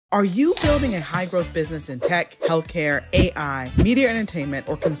Are you building a high-growth business in tech, healthcare, AI, media entertainment,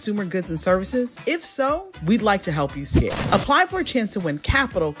 or consumer goods and services? If so, we'd like to help you scale. Apply for a chance to win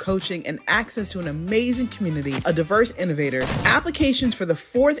capital, coaching, and access to an amazing community of diverse innovators. Applications for the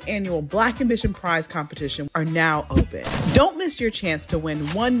 4th annual Black Ambition Prize competition are now open. Don't miss your chance to win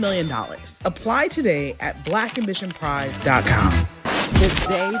 $1 million. Apply today at blackambitionprize.com. The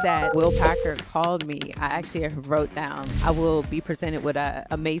day that Will Packer called me, I actually wrote down, I will be presented with an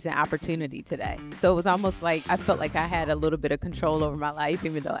amazing opportunity today. So it was almost like I felt like I had a little bit of control over my life,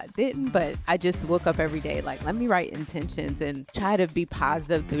 even though I didn't. But I just woke up every day like, let me write intentions and try to be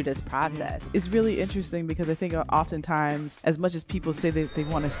positive through this process. It's really interesting because I think oftentimes, as much as people say that they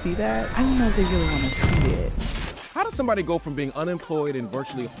want to see that, I don't know if they really want to see it. How does somebody go from being unemployed and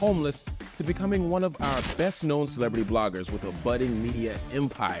virtually homeless to becoming one of our best-known celebrity bloggers with a budding media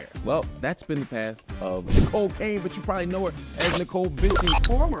empire? Well, that's been the path of Necole Kane, but you probably know her as Necole Bitchie.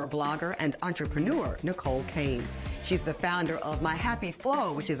 Former blogger and entrepreneur Necole Kane. She's the founder of My Happy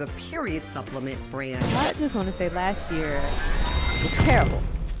Flo, which is a period supplement brand. I just want to say last year was terrible.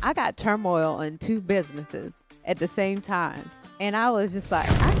 I got turmoil in 2 businesses at the same time. And I was just like,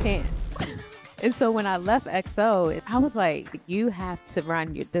 I can't. And so when I left XO, I was like, you have to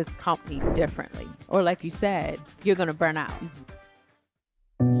run this company differently. Or like you said, you're going to burn out.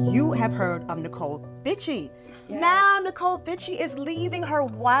 You have heard of Necole Bitchie. Yes. Now Necole Bitchie is leaving her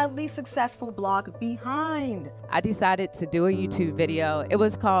wildly successful blog behind. I decided to do a YouTube video. It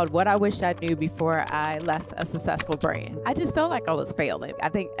was called What I Wish I Knew Before I Left a Successful Brand. I just felt like I was failing. I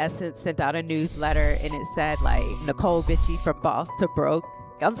think Essence sent out a newsletter and it said like, Necole Bitchie from boss to broke.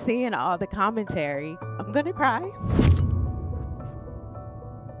 I'm seeing all the commentary. I'm gonna cry.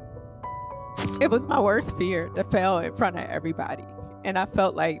 It was my worst fear to fail in front of everybody. And I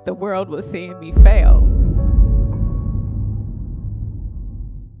felt like the world was seeing me fail.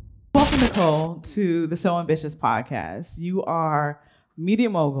 Welcome, Nicole, to the So Ambitious podcast. You are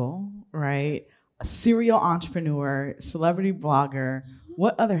media mogul, right? A serial entrepreneur, celebrity blogger.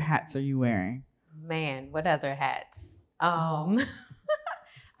 What other hats are you wearing? Man, what other hats?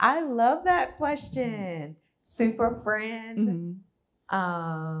 I love that question. Super friend,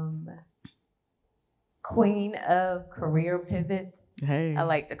 queen of career pivot. Hey. I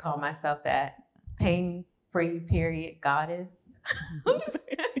like to call myself that. Pain-free period goddess.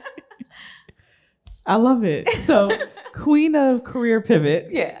 I love it. So, queen of career pivots.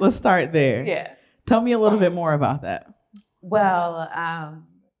 Yeah. Let's start there. Yeah. Tell me a little bit more about that. Well,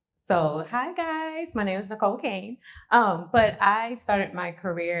 so hi guys, my name is Necole Kane. But I started my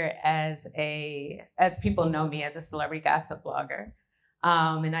career as people know me, as a celebrity gossip blogger.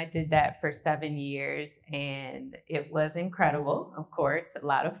 And I did that for 7 years and it was incredible, of course, a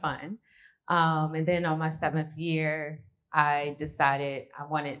lot of fun. And then on my 7th year, I decided I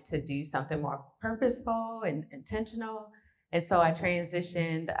wanted to do something more purposeful and intentional. And so I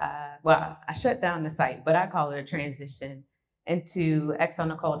transitioned, I shut down the site, but I call it a transition into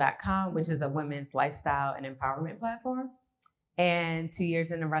xoNecole.com, which is a women's lifestyle and empowerment platform. And 2 years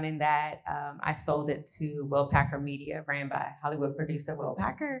into running that, I sold it to Will Packer Media, ran by Hollywood producer Will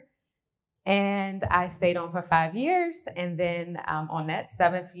Packer. And I stayed on for 5 years. And then on that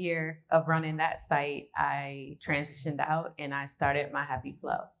 7th year of running that site, I transitioned out and I started My Happy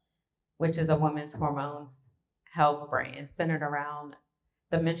Flo, which is a women's hormones health brand centered around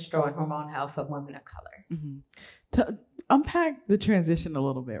the menstrual and hormone health of women of color. Mm-hmm. To unpack the transition a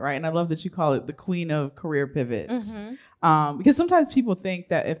little bit, right? And I love that you call it the queen of career pivots. Mm-hmm. Because sometimes people think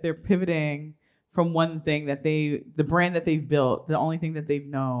that if they're pivoting from one thing that the brand that they've built, the only thing that they've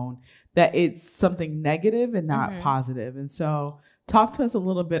known, that it's something negative and not positive. And so talk to us a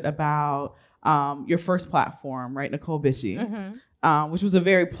little bit about your first platform, right? Necole Bitchie, which was a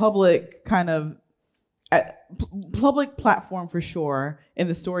very public kind of public platform for sure in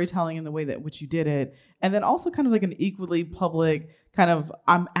the storytelling and the way that which you did it. And then also kind of like an equally public kind of,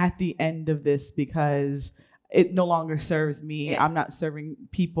 I'm at the end of this because it no longer serves me. Yeah. I'm not serving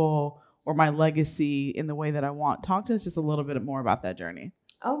people or my legacy in the way that I want. Talk to us just a little bit more about that journey.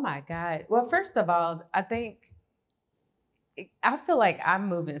 Oh my God. Well, first of all, I feel like I'm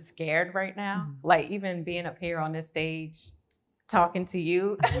moving scared right now. Like even being up here on this stage, talking to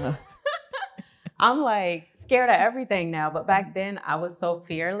you, I'm like scared of everything now. But back then I was so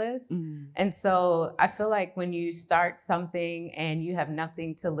fearless. And so I feel like when you start something and you have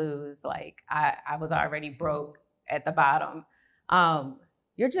nothing to lose, like I was already broke at the bottom.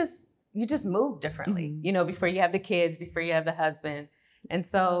 You just move differently, you know, before you have the kids, before you have the husband. And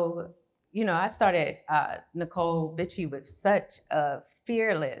so, you know, I started Necole Bitchie with such a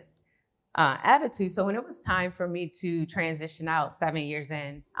fearless attitude. So when it was time for me to transition out 7 years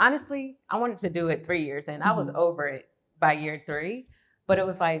in, honestly, I wanted to do it 3 years in. I was over it by year 3, but it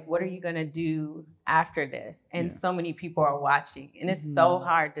was like, what are you going to do after this? And so many people are watching, and it's so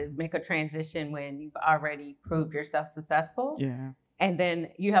hard to make a transition when you've already proved yourself successful. Yeah. And then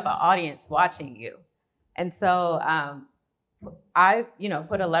you have an audience watching you. And so I,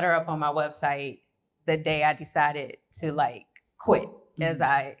 put a letter up on my website the day I decided to like quit.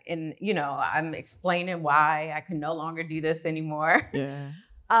 I'm explaining why I can no longer do this anymore. Yeah.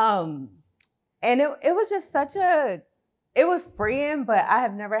 And it was just it was freeing, but I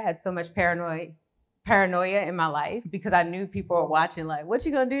have never had so much paranoia in my life because I knew people were watching like, what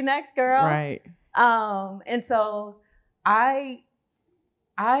you gonna do next, girl? Right. And so I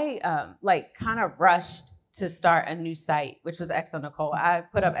like kind of rushed to start a new site, which was xoNecole. I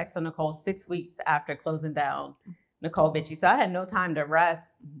put up xoNecole 6 weeks after closing down Necole Bitchie. So I had no time to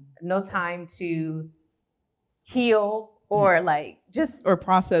rest, no time to heal or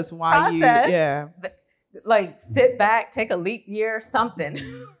process like sit back, take a leap year, something.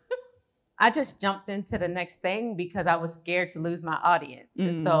 I just jumped into the next thing because I was scared to lose my audience.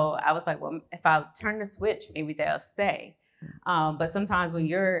 And so I was like, well, if I turn the switch, maybe they'll stay. But sometimes when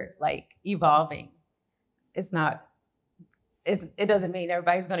you're like evolving, it doesn't mean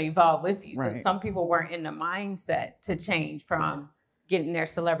everybody's going to evolve with you. Right. So some people weren't in the mindset to change from getting their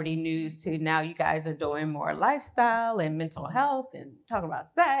celebrity news to now you guys are doing more lifestyle and mental health and talking about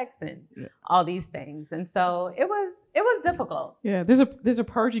sex and all these things. And so it was difficult. Yeah, there's a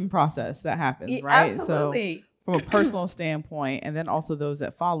purging process that happens, right? Absolutely. So from a personal standpoint, and then also those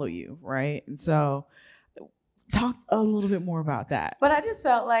that follow you, right? And so talk a little bit more about that. But I just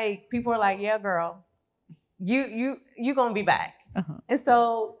felt like people were like, yeah, girl, you gonna be back. And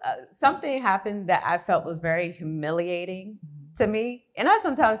so something happened that I felt was very humiliating to me. And I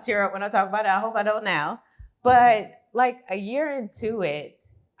sometimes tear up when I talk about it. I hope I don't now. But like a year into it,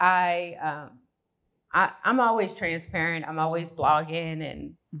 I'm always transparent. I'm always blogging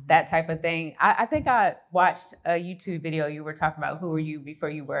and that type of thing. I think I watched a YouTube video. You were talking about who were you before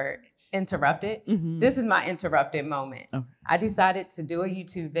you were interrupted. This is my interrupted moment. Okay. I decided to do a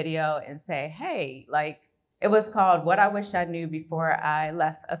YouTube video and say, hey, like, it was called What I Wish I Knew Before I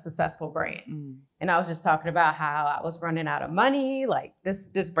Left a Successful Brand. And I was just talking about how I was running out of money. Like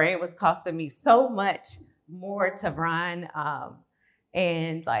this brand was costing me so much more to run.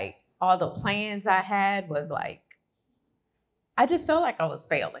 And like all the plans I had was like, I just felt like I was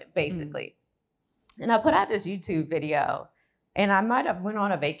failing basically. And I put out this YouTube video and I might've went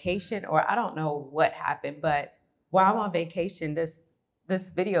on a vacation or I don't know what happened, but while I'm on vacation, this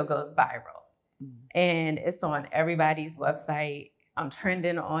video goes viral. And it's on everybody's website. I'm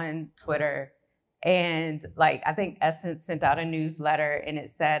trending on Twitter. And like, I think Essence sent out a newsletter and it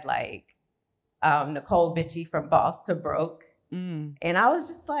said like, Necole Bitchie from boss to broke. And I was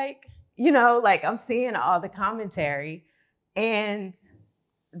just like, like I'm seeing all the commentary and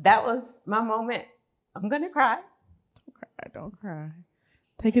that was my moment. I'm going to cry. Don't cry.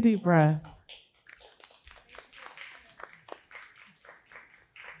 Take a deep breath.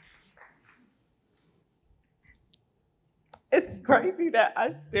 It's crazy that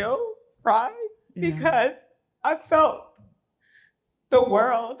I still cry because I felt the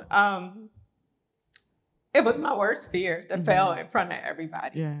world. It was my worst fear to fail in front of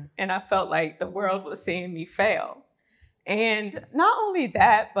everybody. Yeah. And I felt like the world was seeing me fail. And not only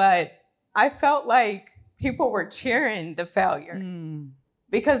that, but I felt like people were cheering the failure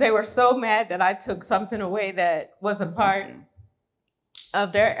because they were so mad that I took something away that was a part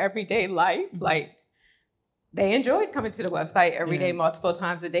of their everyday life. Like, they enjoyed coming to the website every day, multiple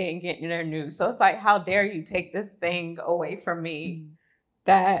times a day and getting their news. So it's like, how dare you take this thing away from me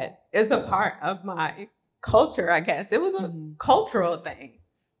that is a part of my culture, I guess. It was a cultural thing.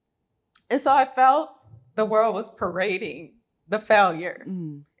 And so I felt the world was parading the failure.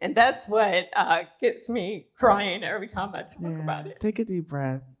 And that's what gets me crying every time I talk about it. Take a deep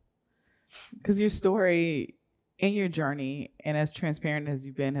breath. Because your story and your journey, and as transparent as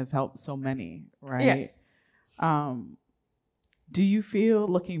you've been, have helped so many, right? Yeah. Do you feel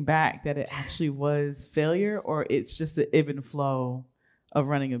looking back that it actually was failure or it's just the ebb and flow of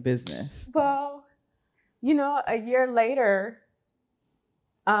running a business? Well, a year later,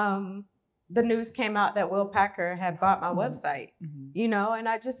 the news came out that Will Packer had bought my website, and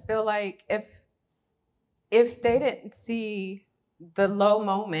I just feel like if they didn't see the low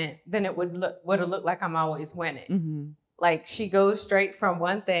moment, then it would have looked like I'm always winning. Like she goes straight from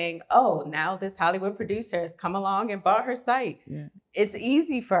one thing. Oh, now this Hollywood producer has come along and bought her site. Yeah. It's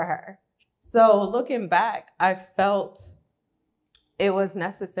easy for her. So looking back, I felt it was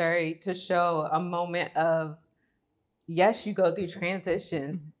necessary to show a moment of, yes, you go through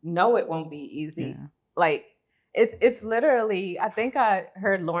transitions. No, it won't be easy. Yeah. Like it's literally, I think I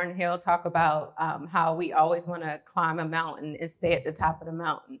heard Lauryn Hill talk about how we always want to climb a mountain and stay at the top of the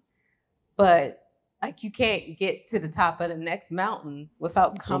mountain. But like, you can't get to the top of the next mountain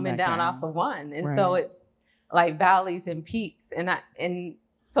without coming down off of one. And so it's like valleys and peaks. And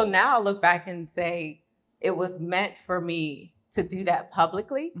so now I look back and say, it was meant for me to do that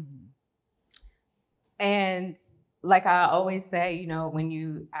publicly. Mm-hmm. And like I always say, you know, when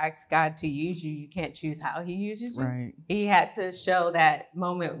you ask God to use you, you can't choose how he uses you. Right. He had to show that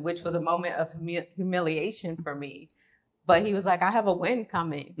moment, which was a moment of humiliation for me. But he was like, I have a win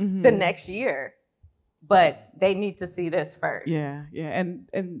coming the next year, but they need to see this first. Yeah. Yeah.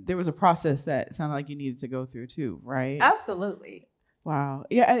 And there was a process that sounded like you needed to go through too, right? Absolutely. Wow.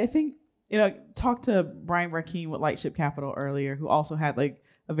 Yeah. I think, you know, talked to Brian Rakeem with Lightship Capital earlier, who also had like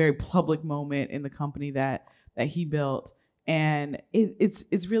a very public moment in the company that he built. And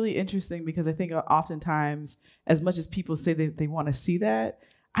it's really interesting because I think oftentimes, as much as people say that they want to see that,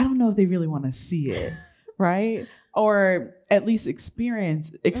 I don't know if they really want to see it, right? Or at least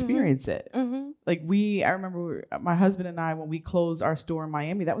experience it. Mm-hmm. Like I remember my husband and I, when we closed our store in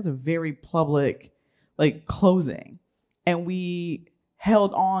Miami, that was a very public like closing. And we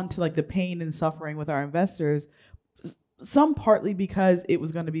held on to like the pain and suffering with our investors, some partly because it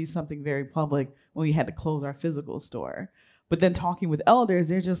was going to be something very public when we had to close our physical store. But then talking with elders,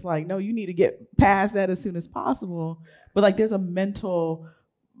 they're just like, no, you need to get past that as soon as possible. But like there's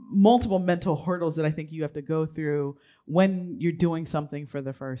multiple mental hurdles that I think you have to go through when you're doing something for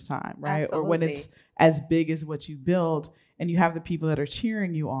the first time, right? Absolutely. Or when it's as big as what you built, and you have the people that are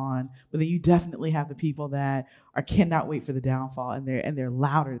cheering you on, but then you definitely have the people that cannot wait for the downfall, and they're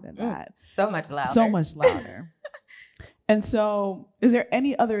louder than that. So much louder. So much louder. And so is there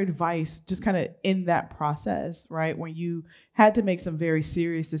any other advice just kind of in that process, right? When you had to make some very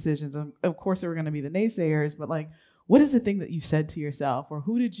serious decisions, and of course there were going to be the naysayers, but like, what is the thing that you said to yourself, or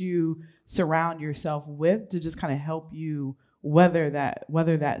who did you surround yourself with to just kind of help you weather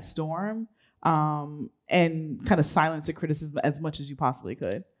that storm, and kind of silence the criticism as much as you possibly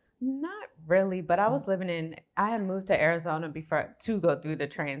could? Not really, but I was I had moved to Arizona before to go through the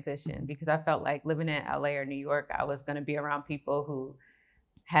transition, because I felt like living in LA or New York, I was going to be around people who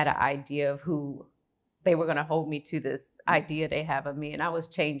had an idea of who they were going to hold me to, this idea they have of me. And I was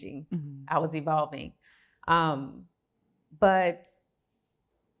changing. I was evolving. But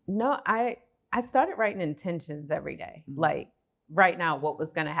no, I started writing intentions every day. Like right now, what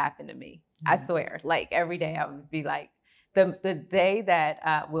was going to happen to me. I swear, like every day I would be like, the day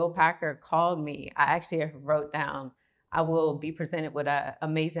that Will Packer called me, I actually wrote down, I will be presented with an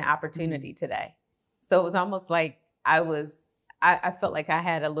amazing opportunity today. So it was almost like I felt like I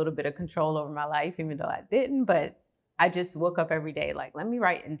had a little bit of control over my life, even though I didn't. But I just woke up every day like, let me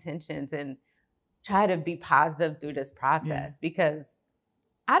write intentions and try to be positive through this process, because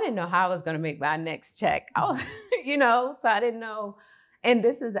I didn't know how I was going to make my next check. So I didn't know. And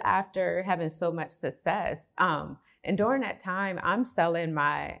this is after having so much success. And during that time, I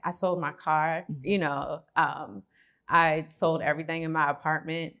sold my car, I sold everything in my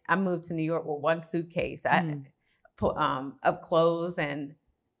apartment. I moved to New York with one suitcase of clothes, and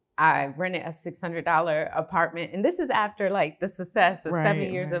I rented a $600 apartment. And this is after like the success of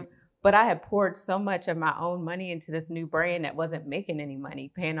 7 years of, but I had poured so much of my own money into this new brand that wasn't making any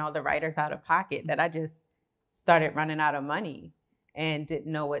money, paying all the writers out of pocket, that I just started running out of money and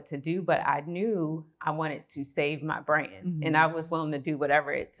didn't know what to do. But I knew I wanted to save my brand, and I was willing to do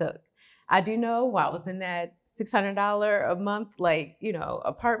whatever it took. I do know while I was in that $600 a month,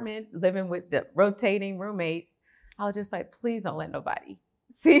 apartment, living with the rotating roommates, I was just like, please don't let nobody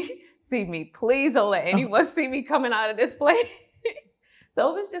see me. Please don't let anyone see me coming out of this place. So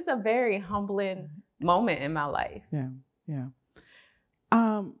it was just a very humbling moment in my life. Yeah.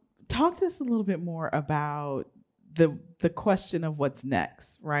 Talk to us a little bit more about the question of what's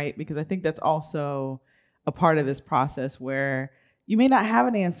next, right? Because I think that's also a part of this process where you may not have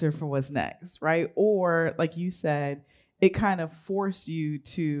an answer for what's next, right? Or like you said, it kind of forced you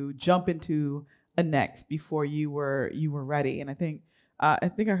to jump into a next before you were ready. And I think I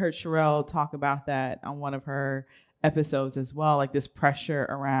heard Sherelle talk about that on one of her episodes as well, like this pressure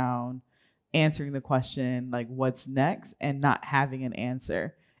around answering the question, like what's next, and not having an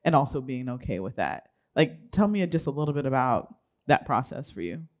answer, and also being okay with that. Like, tell me just a little bit about that process for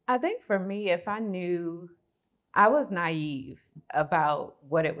you. I think for me, if I knew, I was naive about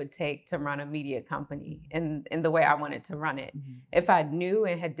what it would take to run a media company in the way I wanted to run it. If I knew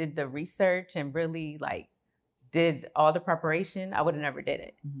and had did the research and really like did all the preparation, I would have never did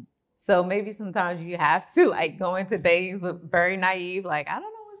it. So maybe sometimes you have to like go into things with very naive, like, I don't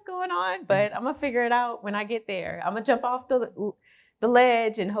know what's going on, but I'm gonna figure it out when I get there. I'm gonna jump off the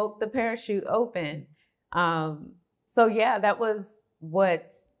ledge and hope the parachute open. So yeah, that was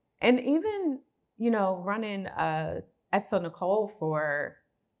what, and even, you know, running xoNecole for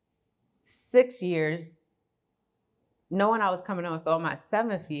 6 years, knowing I was coming on my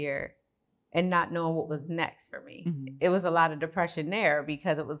 7th year and not knowing what was next for me. It was a lot of depression there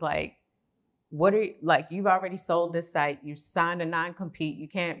because it was like, what are you, like, you've already sold this site, you signed a non-compete, you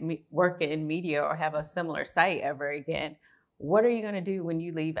can't work in media or have a similar site ever again. What are you gonna do when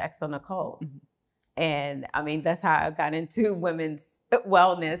you leave xoNecole? And I mean, that's how I got into women's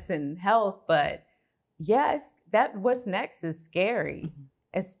wellness and health. But yes, that what's next is scary,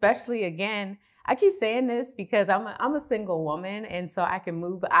 especially again, I keep saying this because I'm a single woman, and so I can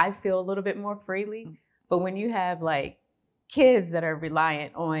move, I feel a little bit more freely. But when you have like kids that are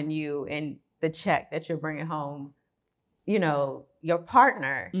reliant on you and the check that you're bringing home, you know, your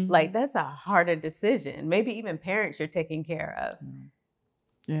partner, like that's a harder decision. Maybe even parents you're taking care of.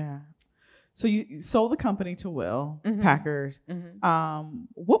 Yeah. So you sold the company to Will Packers.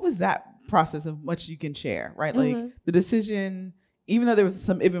 What was that process of much you can share, right? Like the decision, even though there was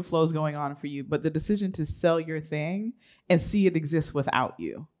some ebb and flows going on for you, but the decision to sell your thing and see it exist without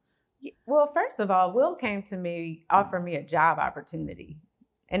you. Well, first of all, Will came to me, offered me a job opportunity.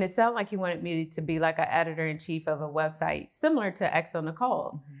 And it sounded like he wanted me to be like an editor-in-chief of a website similar to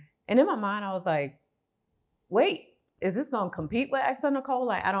xoNecole. And in my mind, I was like, wait, is this going to compete with xoNecole?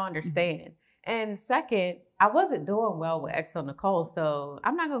 Like, I don't understand. And second, I wasn't doing well with xoNecole, so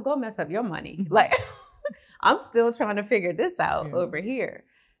I'm not going to go mess up your money. Like, I'm still trying to figure this out over here.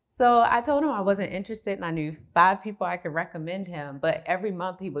 So I told him I wasn't interested, and I knew 5 people I could recommend him, but every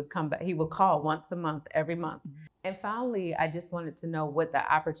month he would come back. He would call once a month, every month. And finally, I just wanted to know what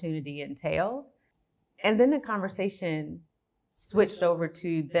the opportunity entailed. And then the conversation switched over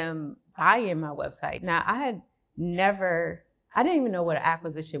to them buying my website. Now, I didn't even know what an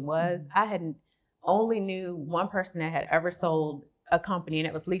acquisition was. I had only knew one person that had ever sold a company, and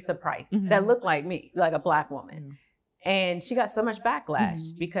it was Lisa Price, that looked like me, like a Black woman. And she got so much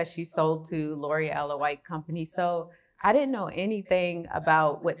backlash because she sold to L'Oreal, a white company. So I didn't know anything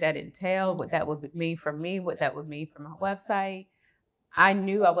about what that entailed, what that would mean for me, what that would mean for my website. I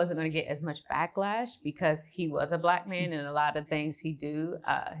knew I wasn't going to get as much backlash because he was a Black man, and a lot of things he do,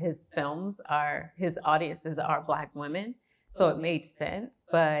 his audiences are Black women. So it made sense.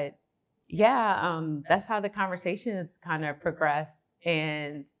 But yeah, that's how the conversations kind of progressed.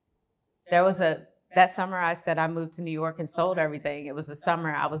 And there was that summer I said I moved to New York and sold everything. It was the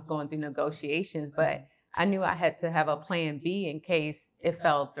summer I was going through negotiations, but I knew I had to have a plan B in case it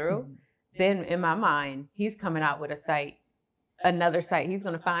fell through. Then in my mind, he's coming out with another site. He's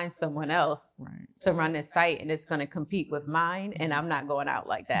going to find someone else to run this site, and it's going to compete with mine, and I'm not going out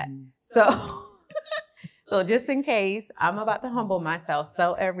like that. So just in case, I'm about to humble myself,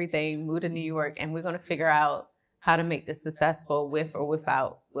 sell everything, move to New York, and we're going to figure out how to make this successful with or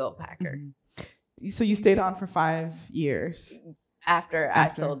without Will Packer. So you stayed on for 5 years? After I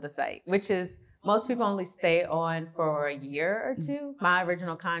sold the site, which is, most people only stay on for a year or two. My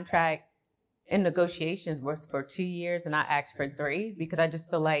original contract in negotiations was for 2 years, and I asked for 3 because I just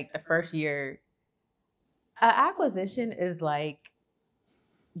feel like the first year, acquisition is like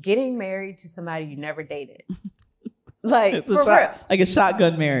getting married to somebody you never dated. Like, it's like a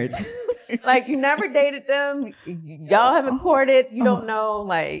shotgun marriage. Like, you never dated them. Y'all haven't courted. You don't know,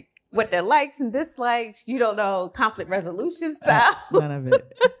 like, what their likes and dislikes. You don't know conflict resolution style. None of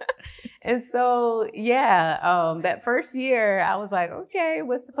it. And so, yeah, that first year, I was like, okay,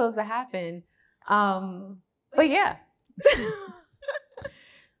 what's supposed to happen? But yeah.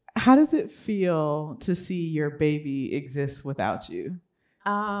 How does it feel to see your baby exist without you?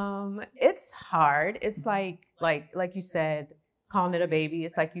 It's hard. It's like you said, calling it a baby.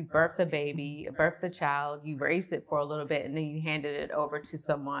 It's like you birthed a baby, birthed a child, you raised it for a little bit, and then you handed it over to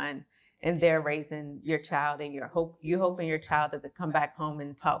someone, and they're raising your child, and you're hoping your child doesn't come back home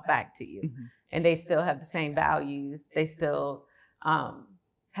and talk back to you. And they still have the same values. They still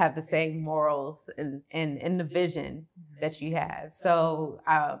have the same morals and the vision that you have. So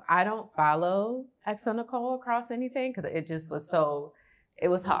I don't follow xoNecole across anything because it just was it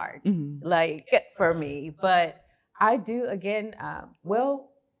was hard, like, for me. But I do, again,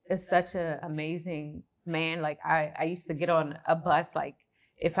 Will is such an amazing man. Like, I used to get on a bus, like,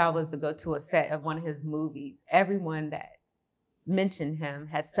 if I was to go to a set of one of his movies, everyone that mentioned him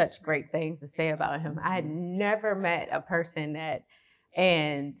has such great things to say about him. I had never met a person that,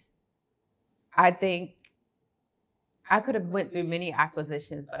 and I think I could have went through many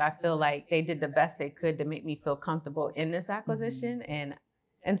acquisitions, but I feel like they did the best they could to make me feel comfortable in this acquisition.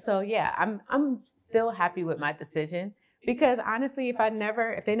 And so, yeah, I'm still happy with my decision, because honestly,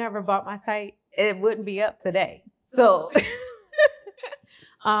 if they never bought my site, it wouldn't be up today. So,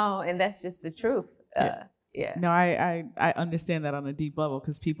 and that's just the truth. Yeah. No, I understand that on a deep level,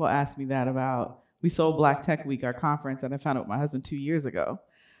 because people ask me that about, we sold Black Tech Week, our conference, and I found out with my husband 2 years ago.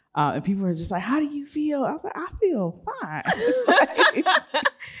 And people were just like, how do you feel? I was like, I feel fine.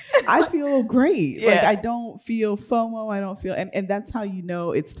 I feel great. Yeah. Like, I don't feel FOMO. I don't feel, and that's how you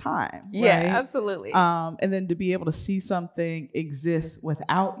know it's time. Yeah, right? absolutely. And then to be able to see something exist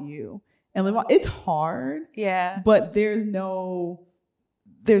without you and live on, it's hard. Yeah. But there's no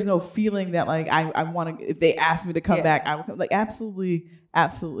feeling that like, I want to, if they ask me to come back, I would come. Like, absolutely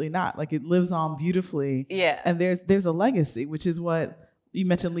not. Like, it lives on beautifully. Yeah. And there's a legacy, which is what you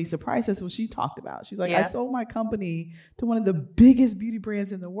mentioned. Lisa Price, that's what she talked about. She's like, I sold my company to one of the biggest beauty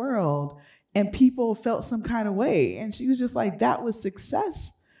brands in the world, and people felt some kind of way. And she was just like, that was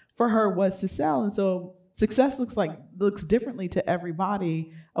success for her, was to sell. And so success looks differently to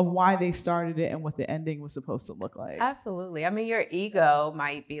everybody, of why they started it and what the ending was supposed to look like. Absolutely. I mean, your ego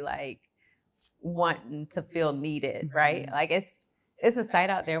might be like wanting to feel needed, right? Like, it's a site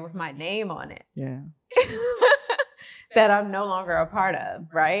out there with my name on it. Yeah. That I'm no longer a part of,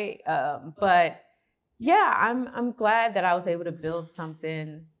 right? But yeah, I'm glad that I was able to build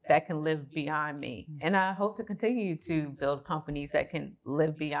something that can live beyond me. And I hope to continue to build companies that can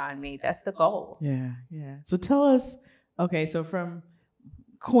live beyond me. That's the goal. Yeah. So tell us, okay, so from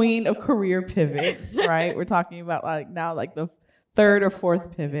queen of career pivots, right? We're talking about now the third or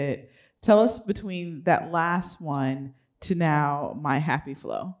fourth pivot. Tell us between that last one to now My Happy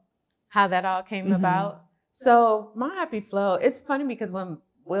Flo. How that all came about. So My Happy Flo, it's funny because when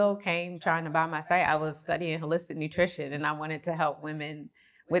Will came trying to buy my site, I was studying holistic nutrition, and I wanted to help women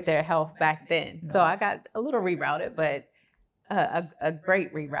with their health back then. So I got a little rerouted, but a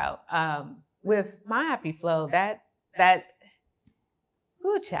great reroute. With My Happy Flo, that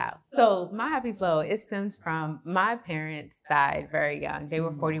good child. So My Happy Flo, it stems from my parents died very young. They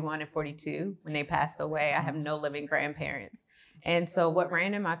were 41 and 42 when they passed away. I have no living grandparents. And so what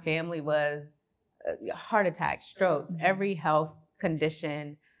ran in my family was heart attacks, strokes, every health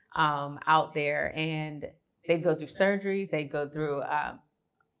condition out there. And they'd go through surgeries, they'd go through,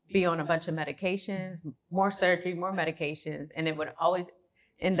 be on a bunch of medications, more surgery, more medications, and it would always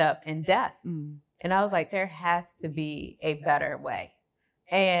end up in death. And I was like, there has to be a better way.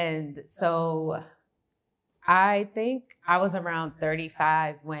 And so I think I was around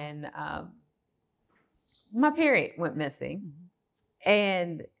 35 when my period went missing.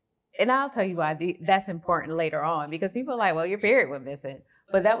 And I'll tell you why that's important later on, because people are like, well, your period went missing.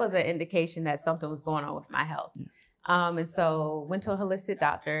 But that was an indication that something was going on with my health. And so went to a holistic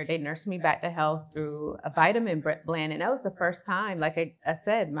doctor. They nursed me back to health through a vitamin blend. And that was the first time, like I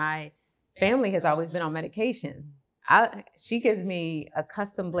said, my family has always been on medications. She gives me a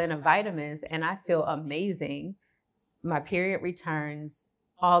custom blend of vitamins and I feel amazing. My period returns,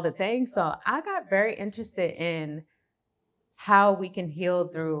 all the things. So I got very interested in how we can heal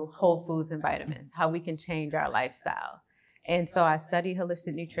through whole foods and vitamins, how we can change our lifestyle. And so I studied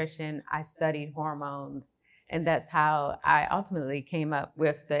holistic nutrition, I studied hormones, and that's how I ultimately came up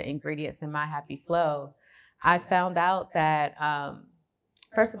with the ingredients in My Happy Flo. I found out that,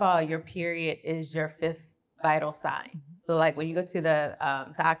 first of all, your period is your fifth vital sign. So like when you go to the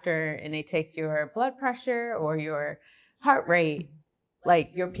doctor and they take your blood pressure or your heart rate, like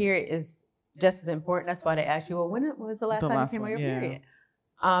your period is just as important. That's why they ask you, well, when was the last time you came on your period?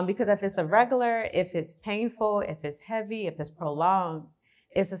 Because if it's irregular, if it's painful, if it's heavy, if it's prolonged,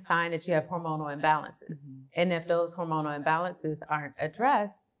 it's a sign that you have hormonal imbalances. And if those hormonal imbalances aren't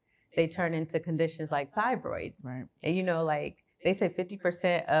addressed, they turn into conditions like fibroids. Right. And you know, like they say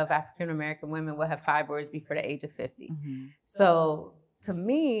 50% of African American women will have fibroids before the age of 50. So to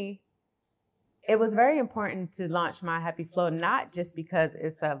me, it was very important to launch My Happy Flo, not just because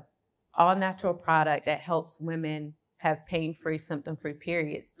it's a all-natural product that helps women have pain-free, symptom-free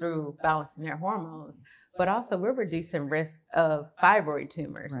periods through balancing their hormones, but also we're reducing risk of fibroid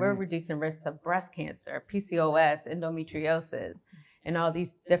tumors. We're reducing risk of breast cancer, PCOS, endometriosis, and all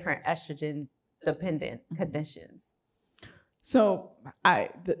these different estrogen-dependent conditions. So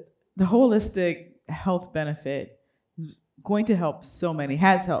the holistic health benefit is going to help so many,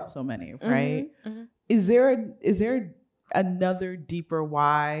 has helped so many, right? Is there another deeper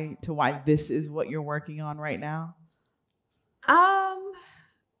why to why this is what you're working on right now?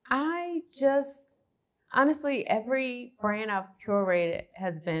 I just, honestly, every brand I've curated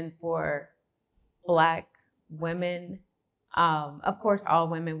has been for Black women, of course, all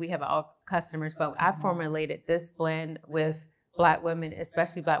women, we have all customers, but I formulated this blend with Black women,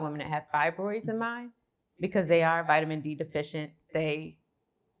 especially Black women that have fibroids in mind, because they are vitamin D deficient. They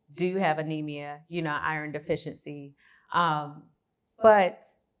do have anemia, iron deficiency. But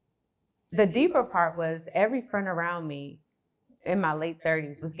the deeper part was every friend around me in my late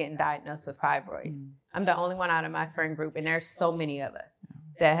 30s was getting diagnosed with fibroids. I'm the only one out of my friend group, and there's so many of us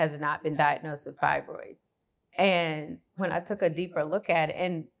that has not been diagnosed with fibroids. And when I took a deeper look at it,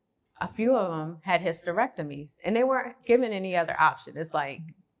 and a few of them had hysterectomies, and they weren't given any other option. It's like,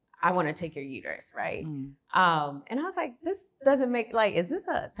 I want to take your uterus, right? And I was like, this doesn't make, is this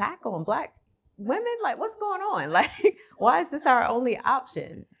an attack on Black women? Like, what's going on? Like, why is this our only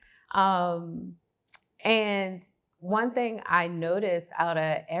option? And one thing I noticed out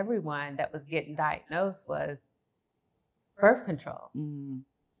of everyone that was getting diagnosed was birth control.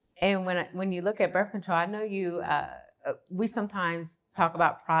 And when you look at birth control, I know we sometimes talk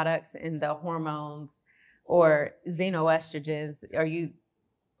about products and the hormones or xenoestrogens, or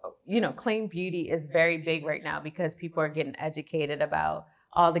clean beauty is very big right now because people are getting educated about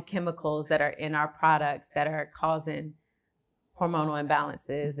all the chemicals that are in our products that are causing hormonal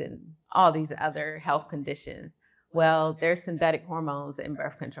imbalances and all these other health conditions. Well, there's synthetic hormones in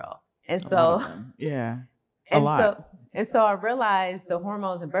birth control. And so, And so I realized the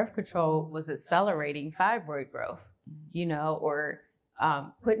hormones in birth control was accelerating fibroid growth, or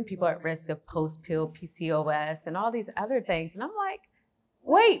putting people at risk of post-pill PCOS and all these other things. And I'm like,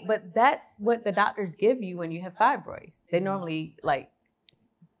 wait, but that's what the doctors give you when you have fibroids. They normally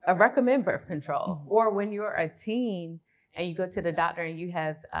recommend birth control. Or when you're a teen and you go to the doctor and you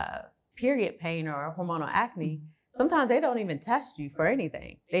have period pain or hormonal acne, sometimes they don't even test you for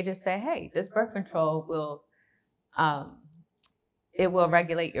anything. They just say, hey, this birth control will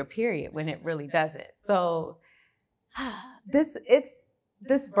regulate your period, when it really doesn't. So this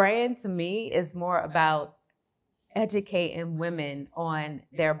brand to me is more about educating women on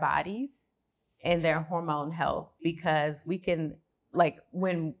their bodies and their hormone health, because we can,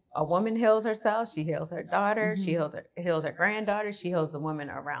 when a woman heals herself, she heals her daughter, she heals her granddaughter, she heals the women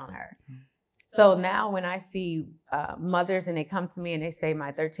around her. So now when I see mothers and they come to me and they say,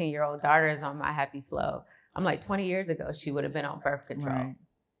 my 13-year-old daughter is on My Happy Flo, I'm like, 20 years ago, she would have been on birth control. Right.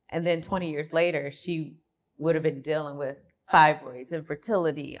 And then 20 years later, she would have been dealing with fibroids,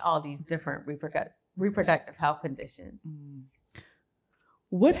 infertility, all these different reproductive health conditions.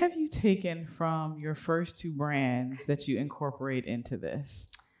 What have you taken from your first two brands that you incorporate into this?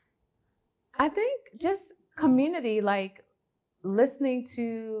 I think just community, listening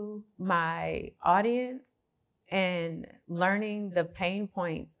to my audience and learning the pain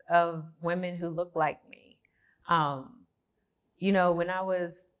points of women who look like me. When I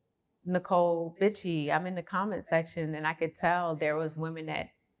was Necole Bitchie, I'm in the comment section and I could tell there was women that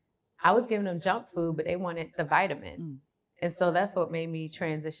I was giving them junk food, but they wanted the vitamin. And so that's what made me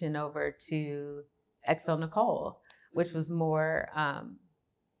transition over to xoNecole, which was more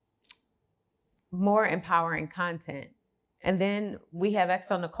empowering content. And then we have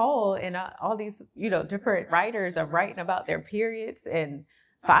xoNecole, and all these, different writers are writing about their periods and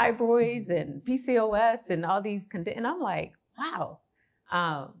fibroids and PCOS and all these and I'm like, wow.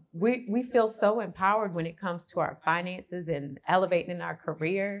 We feel so empowered when it comes to our finances and elevating in our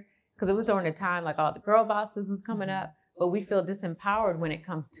career, because it was during the time all the girl bosses was coming up, but we feel disempowered when it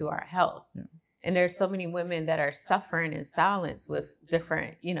comes to our health. And there's so many women that are suffering in silence with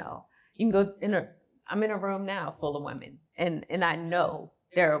different, you can go I'm in a room now full of women, and I know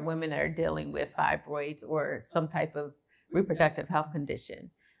there are women that are dealing with fibroids or some type of reproductive health condition,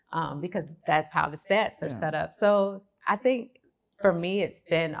 because that's how the stats are set up. So I think for me, it's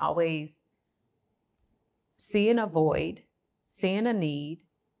been always seeing a void, seeing a need,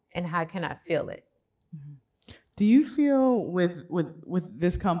 and how can I fill it? Do you feel with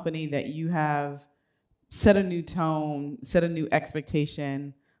this company that you have set a new tone, set a new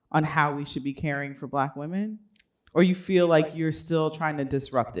expectation on how we should be caring for Black women? Or you feel like you're still trying to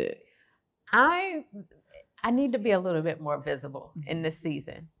disrupt it? I need to be a little bit more visible in this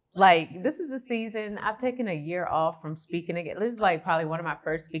season. This is a season, I've taken a year off from speaking again. This is probably one of my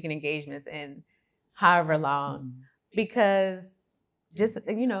first speaking engagements in however long, because just,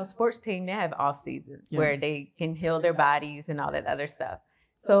 sports team, they have off seasons where they can heal their bodies and all that other stuff.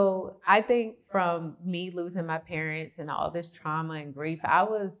 So I think from me losing my parents and all this trauma and grief, I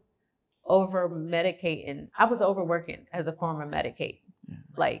was over-medicating. I was overworking as a form of medicating.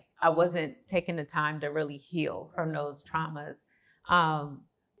 I wasn't taking the time to really heal from those traumas.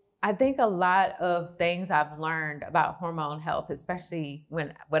 I think a lot of things I've learned about hormone health, especially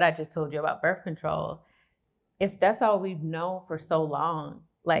what I just told you about birth control, if that's all we've known for so long,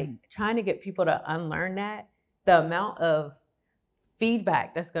 like trying to get people to unlearn that, the amount of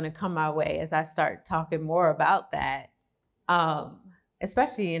feedback that's going to come my way as I start talking more about that,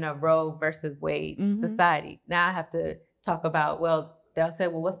 especially in a Roe versus Wade society. Now I have to talk about, well, they'll say,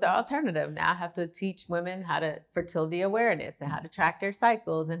 well, what's the alternative? Now I have to teach women how to fertility awareness and how to track their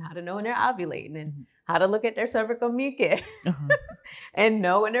cycles and how to know when they're ovulating and how to look at their cervical mucus and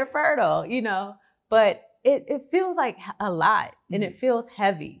know when they're fertile, you know. But it feels like a lot and it feels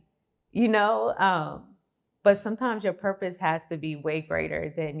heavy, you know. But sometimes your purpose has to be way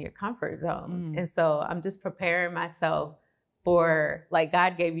greater than your comfort zone. And so I'm just preparing myself for, like,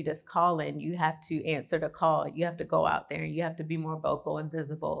 God gave you this calling. You have to answer the call. You have to go out there and you have to be more vocal and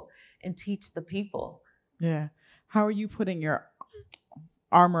visible and teach the people. Yeah. How are you putting your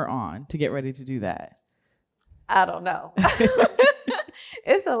armor on to get ready to do that? I don't know.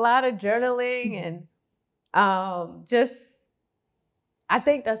 It's a lot of journaling and just, I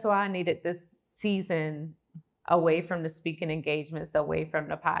think that's why I needed this season away from the speaking engagements, away from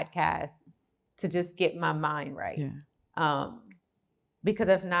the podcast, to just get my mind right. Yeah. Because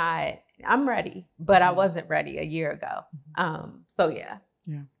if not, I'm ready, but I wasn't ready a year ago. So yeah.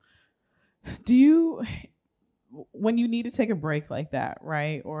 Yeah. Do you, when you need to take a break like that,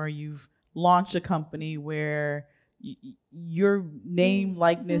 right? Or you've launched a company where your name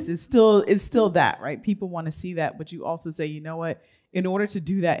likeness is still that, right? People want to see that, but you also say, you know what, in order to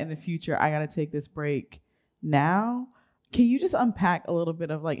do that in the future, I got to take this break now. Can you just unpack a little bit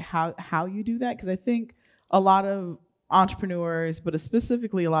of like how you do that? Because I think a lot of entrepreneurs, but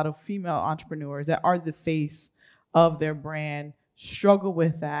specifically a lot of female entrepreneurs that are the face of their brand, struggle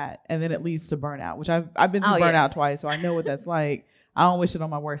with that, and then it leads to burnout, which I've been through burnout twice, so I know what that's like. I don't wish it on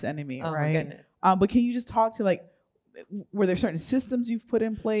my worst enemy, right? My goodness. But can you just talk to, like, were there certain systems you've put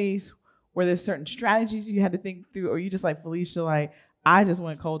in place? Were there certain strategies you had to think through? Or you just like, Felecia, like, I just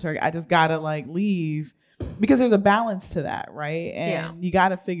went cold turkey. I just gotta like leave, because there's a balance to that, right? And you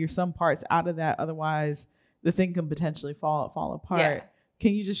gotta figure some parts out of that, otherwise the thing can potentially fall apart. Yeah.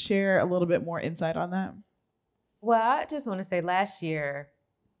 Can you just share a little bit more insight on that? Well, I just want to say last year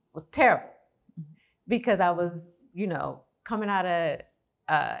was terrible because I was, you know, coming out of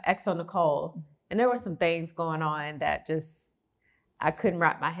xoNecole, and there were some things going on that just I couldn't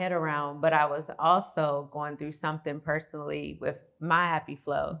wrap my head around. But I was also going through something personally with My Happy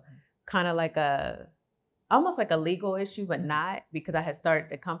Flo, kind of like almost like a legal issue, but not, because I had started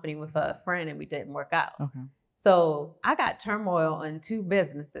the company with a friend and we didn't work out. Okay. So I got turmoil in two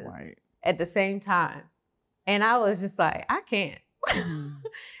businesses at the same time. And I was just like, I can't.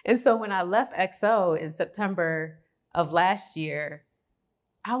 And so when I left XO in September of last year,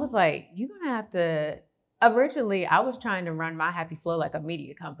 I was like, you're going to have to, originally I was trying to run My Happy Flo like a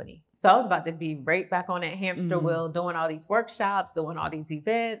media company. So I was about to be right back on that hamster wheel, doing all these workshops, doing all these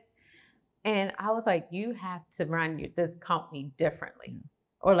events. And I was like, you have to run this company differently.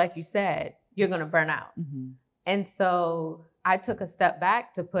 Or like you said, you're going to burn out. And so I took a step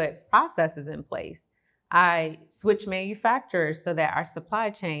back to put processes in place. I switched manufacturers so that our supply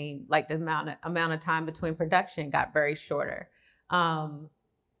chain, like the amount of time between production, got very shorter.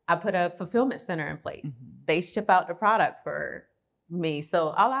 I put a fulfillment center in place. They ship out the product for me. So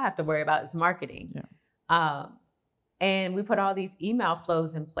all I have to worry about is marketing. And we put all these email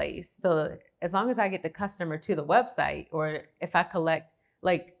flows in place. So as long as I get the customer to the website, or if I collect,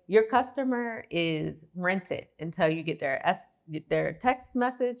 like, your customer is rented until you get their text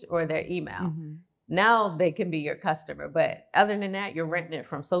message or their email. Now they can be your customer. But other than that, you're renting it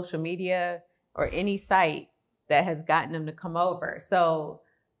from social media or any site that has gotten them to come over. So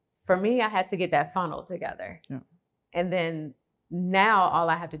for me, I had to get that funnel together. And then now all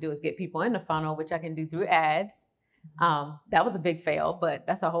I have to do is get people in the funnel, which I can do through ads. That was a big fail, but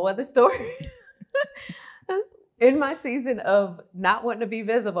that's a whole other story. In my season of not wanting to be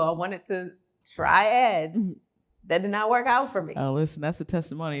visible, I wanted to try ads. That did not work out for me. Oh, listen, that's a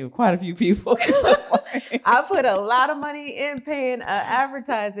testimony of quite a few people. Just like... I put a lot of money in paying an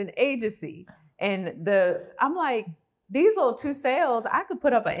advertising agency. And I'm like, these little 2 sales, I could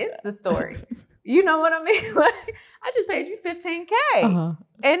put up an Insta story. You know what I mean? Like, I just paid you $15K.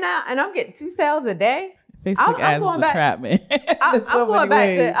 And I'm getting 2 sales a day. Facebook ads is a trap, man. I'm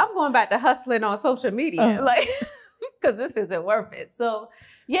going back to hustling on social media, like, because this isn't worth it. So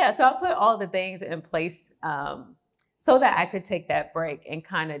yeah, so I put all the things in place so that I could take that break and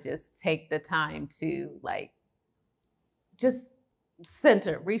kind of just take the time to, like, just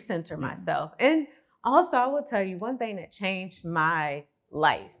recenter myself. And also, I will tell you one thing that changed my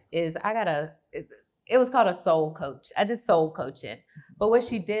life is it was called a soul coach. I did soul coaching, but what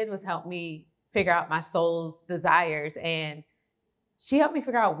she did was help me figure out my soul's desires. And she helped me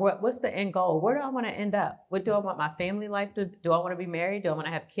figure out what's the end goal. Where do I want to end up? What do I want my family life to do? I want to be married? Do I want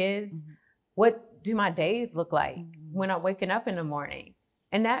to have kids? What do my days look like when I'm waking up in the morning?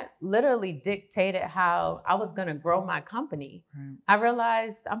 And that literally dictated how I was going to grow my company. I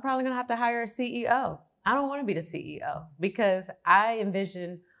realized I'm probably going to have to hire a CEO. I don't want to be the CEO because I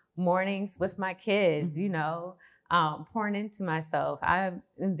envision mornings with my kids, you know, pouring into myself. I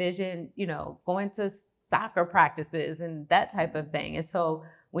envision, you know, going to soccer practices and that type of thing. And so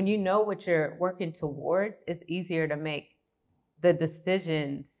when you know what you're working towards, it's easier to make the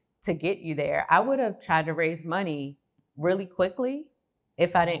decisions to get you there. I would have tried to raise money really quickly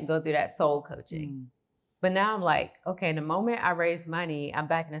if I didn't go through that soul coaching. But now I'm like, okay, the moment I raise money, I'm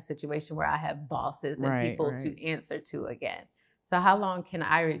back in a situation where I have bosses and people to answer to again. So how long can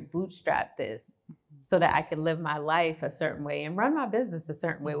I bootstrap this so that I can live my life a certain way and run my business a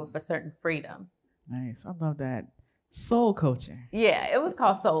certain way with a certain freedom? Nice. I love that. Soul coaching. Yeah, it was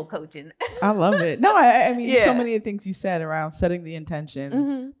called soul coaching. I love it. No, I mean, so many of the things you said around setting the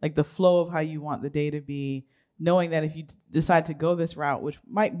intention, like the flow of how you want the day to be, knowing that if you decide to go this route, which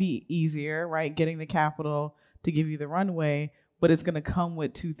might be easier, right? Getting the capital to give you the runway, but it's going to come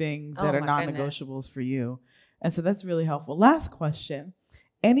with two things that are non-negotiables for you. And so that's really helpful. Last question.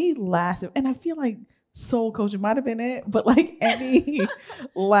 Any last, and I feel like soul coaching might have been it, but like any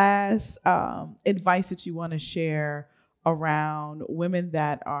last advice that you want to share around women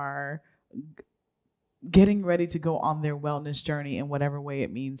that are getting ready to go on their wellness journey in whatever way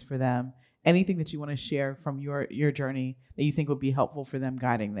it means for them? Anything that you want to share from your journey that you think would be helpful for them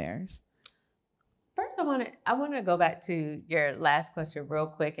guiding theirs? First, I want to go back to your last question real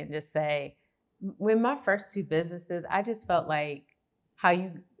quick and just say, when my first two businesses, I just felt like how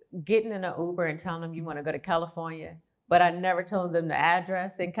you getting in an Uber and telling them you want to go to California, but I never told them the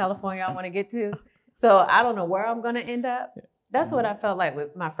address in California I want to get to. So I don't know where I'm going to end up. That's what I felt like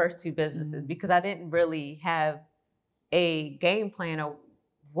with my first two businesses, because I didn't really have a game plan of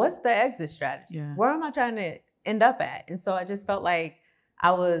what's the exit strategy? Where am I trying to end up at? And so I just felt like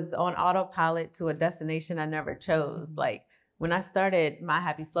I was on autopilot to a destination I never chose. Like when I started My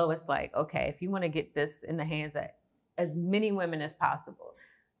Happy Flo, it's like, okay, if you want to get this in the hands of as many women as possible,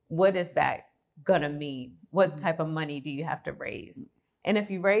 what is that gonna mean? What type of money do you have to raise? And if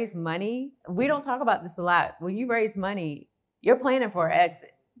you raise money, we don't talk about this a lot. When you raise money, you're planning for an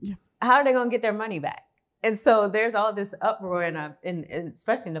exit. How are they gonna get their money back? And so there's all this uproar in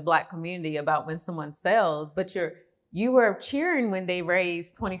especially in the Black community about when someone sells, but you were cheering when they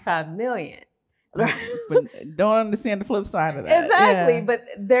raised 25 million. But don't understand the flip side of that. Exactly. But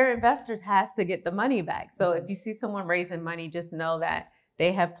their investors has to get the money back. So if you see someone raising money, just know that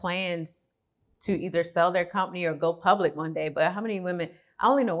they have plans to either sell their company or go public one day. But how many women? I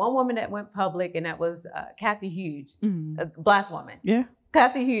only know one woman that went public, and that was Kathy Hughes, a Black woman.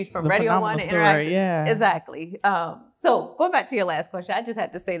 Kathy Hughes from Radio One and Interactive. Exactly. So going back to your last question, I just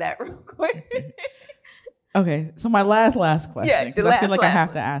had to say that real quick. Okay. So my last question, because I feel like I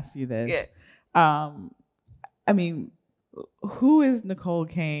have to ask you this. I mean, who is Necole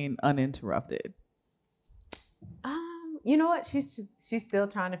Kane uninterrupted? You know what? She's still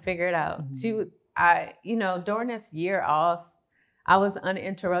trying to figure it out. During this year off, I was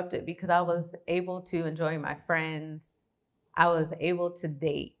uninterrupted because I was able to enjoy my friends. I was able to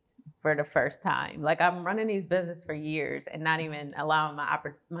date for the first time. Like I'm running these businesses for years and not even allowing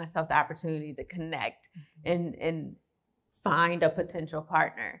myself the opportunity to connect and find a potential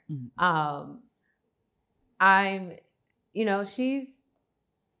partner. I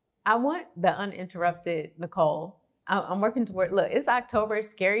want the uninterrupted Nicole. I'm working toward, look, it's October, it's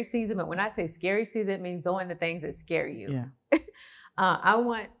scary season, but when I say scary season, it means doing the things that scare you. I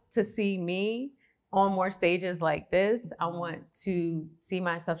want to see me on more stages like this. I want to see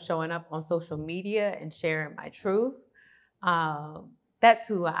myself showing up on social media and sharing my truth. That's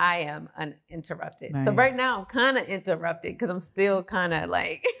who I am, uninterrupted. So right now I'm kind of interrupted because I'm still kind of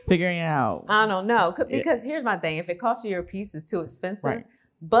like figuring it out. I don't know. Because here's my thing. If it costs you your piece, it's too expensive.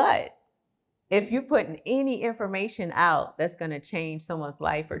 But if you're putting any information out that's going to change someone's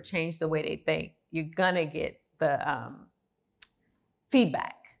life or change the way they think, you're going to get the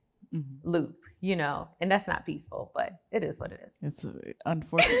feedback loop, and that's not peaceful, but it is what it is. It's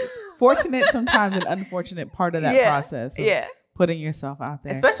fortunate sometimes an unfortunate part of that process. Putting yourself out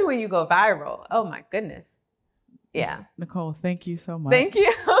there. Especially when you go viral. Oh my goodness. Yeah. Nicole, thank you so much. Thank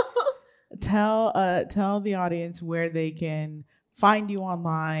you. Tell the audience where they can find you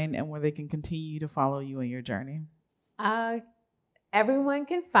online and where they can continue to follow you in your journey. Everyone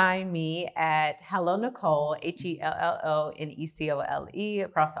can find me at Hello Necole, HELLONECOLE,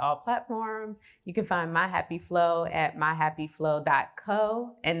 across all platforms. You can find My Happy Flo at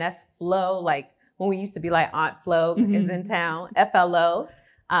myhappyflo.co. And that's Flo, like when we used to be like Aunt Flo is in town, FLO.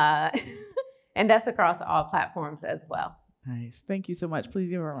 And that's across all platforms as well. Nice. Thank you so much. Please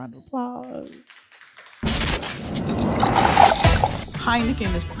give her a round of applause.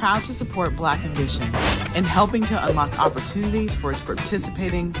 Heineken is proud to support Black Ambition in helping to unlock opportunities for its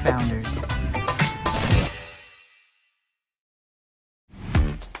participating founders.